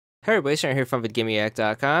Hey everybody, Sharon here from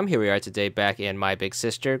VidGamiac.com. Here we are today back in My Big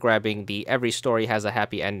Sister, grabbing the Every Story Has a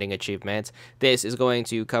Happy Ending achievement. This is going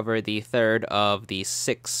to cover the third of the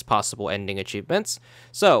 6 possible ending achievements.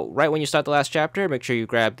 So, right when you start the last chapter, make sure you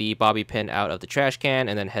grab the bobby pin out of the trash can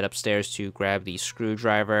and then head upstairs to grab the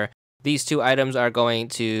screwdriver. These 2 items are going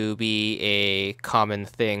to be a common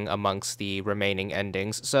thing amongst the remaining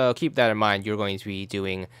endings, so keep that in mind. You're going to be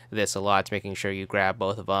doing this a lot, making sure you grab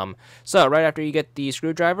both of them. So right after you get the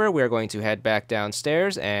screwdriver, we're going to head back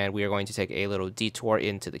downstairs, and we are going to take a little detour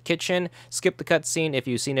into the kitchen. Skip the cutscene if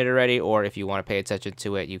you've seen it already, or if you want to pay attention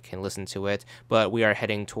to it, you can listen to it. But we are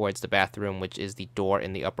heading towards the bathroom, which is the door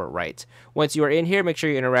in the upper right. Once you are in here, make sure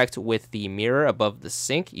you interact with the mirror above the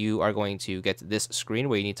sink. You are going to get this screen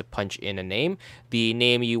where you need to punch in a name. The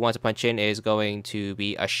name you want to punch in is going to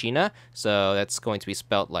be Ashina, so that's going to be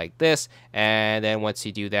spelt like this. And then once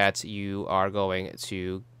you do that, you are going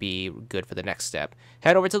to be good for the next step.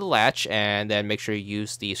 Head over to the latch and then make sure you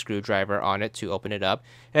use the screwdriver on it to open it up.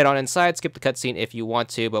 Head on inside, skip the cutscene if you want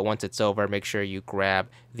to, but once it's over, make sure you grab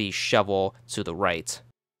the shovel to the right.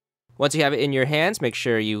 Once you have it in your hands, make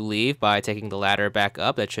sure you leave by taking the ladder back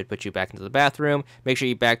up. That should put you back into the bathroom. Make sure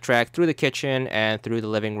you backtrack through the kitchen and through the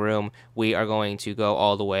living room. We are going to go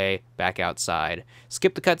all the way back outside.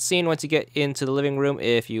 Skip the cutscene once you get into the living room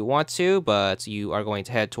if you want to, but you are going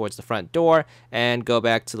to head towards the front door and go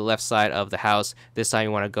back to the left side of the house. This time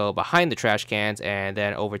you want to go behind the trash cans and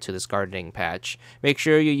then over to this gardening patch. Make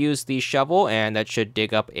sure you use the shovel, and that should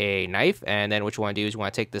dig up a knife. And then what you want to do is you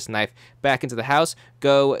want to take this knife back into the house,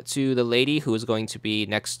 go to the lady who is going to be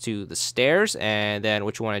next to the stairs, and then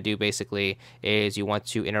what you want to do basically is you want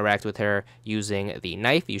to interact with her using the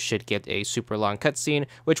knife. You should get a super long cutscene,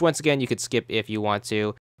 which once again you could skip if you want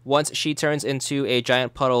to. Once she turns into a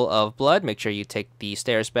giant puddle of blood, make sure you take the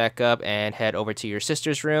stairs back up and head over to your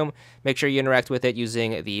sister's room. Make sure you interact with it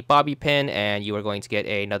using the bobby pin, and you are going to get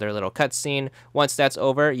another little cutscene. Once that's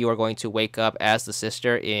over, you are going to wake up as the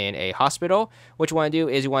sister in a hospital. What you want to do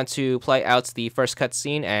is you want to play out the first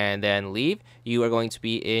cutscene and then leave. You are going to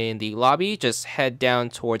be in the lobby. Just head down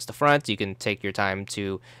towards the front. You can take your time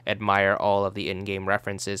to admire all of the in-game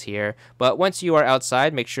references here. But once you are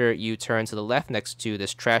outside, make sure you turn to the left next to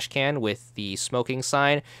this trash can with the smoking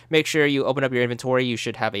sign. Make sure you open up your inventory. You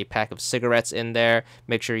should have a pack of cigarettes in there.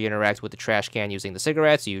 Make sure you interact with the trash can using the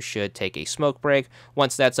cigarettes. You should take a smoke break.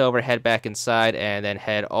 Once that's over, head back inside and then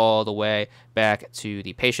head all the way back to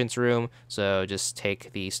the patient's room. So just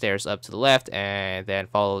take the stairs up to the left and then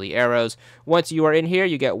follow the arrows. Once you are in here,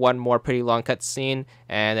 you get one more pretty long cutscene,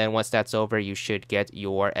 and then once that's over, you should get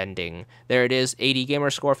your ending. There it is, 80 gamer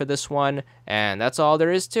score for this one, and that's all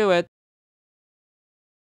there is to it.